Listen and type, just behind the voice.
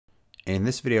In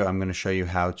this video, I'm going to show you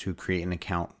how to create an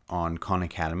account on Khan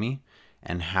Academy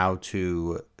and how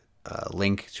to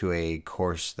link to a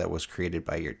course that was created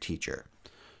by your teacher.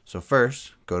 So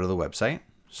first, go to the website.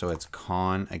 So it's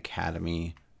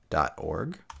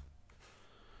khanacademy.org.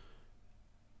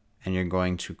 And you're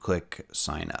going to click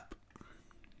sign up.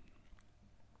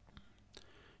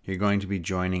 You're going to be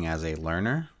joining as a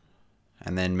learner,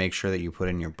 and then make sure that you put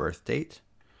in your birth date.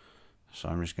 So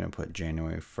I'm just going to put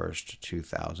January 1st,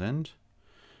 2000.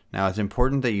 Now it's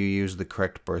important that you use the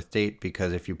correct birth date,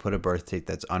 because if you put a birth date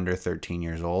that's under 13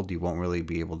 years old, you won't really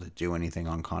be able to do anything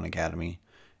on Khan Academy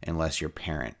unless your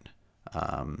parent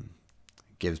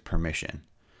gives permission.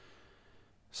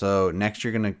 So next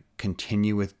you're going to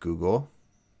continue with Google,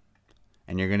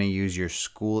 and you're going to use your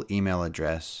school email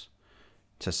address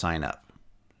to sign up.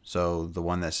 So the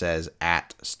one that says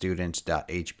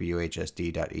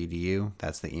 @students.hbuhsd.edu,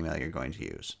 that's the email you're going to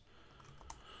use.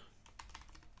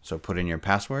 So put in your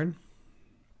password.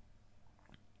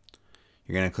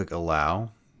 You're going to click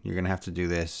allow. You're going to have to do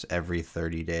this every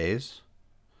 30 days.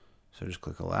 So just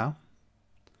click allow.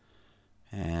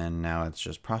 And now it's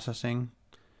just processing.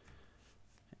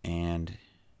 And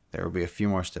there will be a few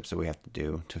more steps that we have to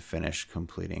do to finish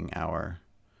completing our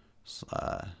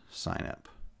sign up.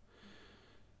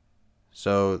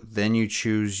 So then you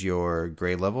choose your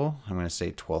grade level. I'm going to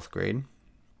say 12th grade.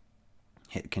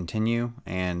 Hit continue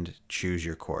and choose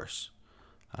your course.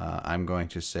 I'm going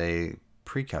to say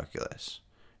pre-calculus,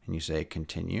 and you say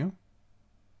continue.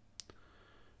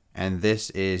 And this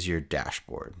is your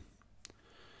dashboard.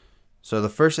 So the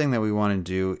first thing that we want to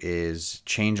do is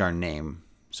change our name.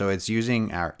 So it's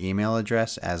using our email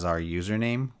address as our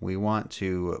username. We want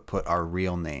to put our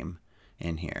real name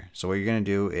in here. So what you're going to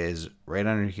do is right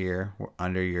under here,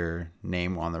 under your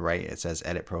name on the right, it says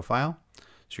edit profile.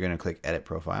 So you're going to click edit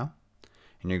profile,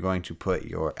 and you're going to put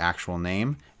your actual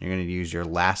name. You're going to use your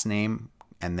last name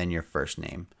and then your first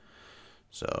name.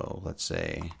 So let's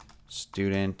say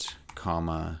student,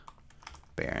 comma,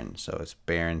 Baron. So it's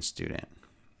Baron student.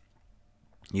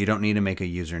 You don't need to make a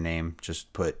username.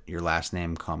 Just put your last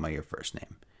name, comma, your first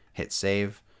name. Hit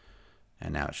save,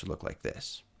 and now it should look like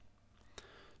this.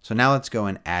 So now let's go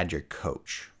and add your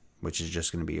coach, which is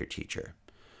just going to be your teacher.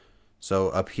 So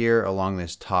up here along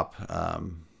this top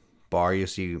bar, you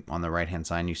see on the right hand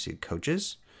side, you see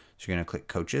coaches. So you're going to click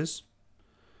coaches.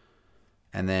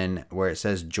 And then where it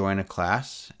says join a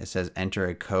class, it says enter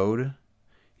a code.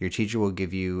 Your teacher will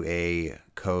give you a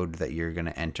code that you're going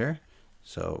to enter.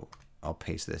 So I'll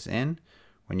paste this in.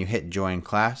 When you hit join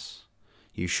class,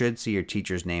 you should see your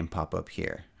teacher's name pop up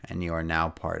here, and you are now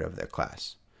part of their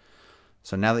class.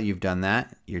 So now that you've done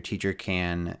that, your teacher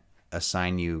can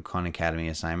assign you Khan Academy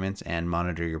assignments and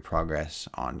monitor your progress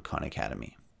on Khan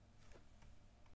Academy.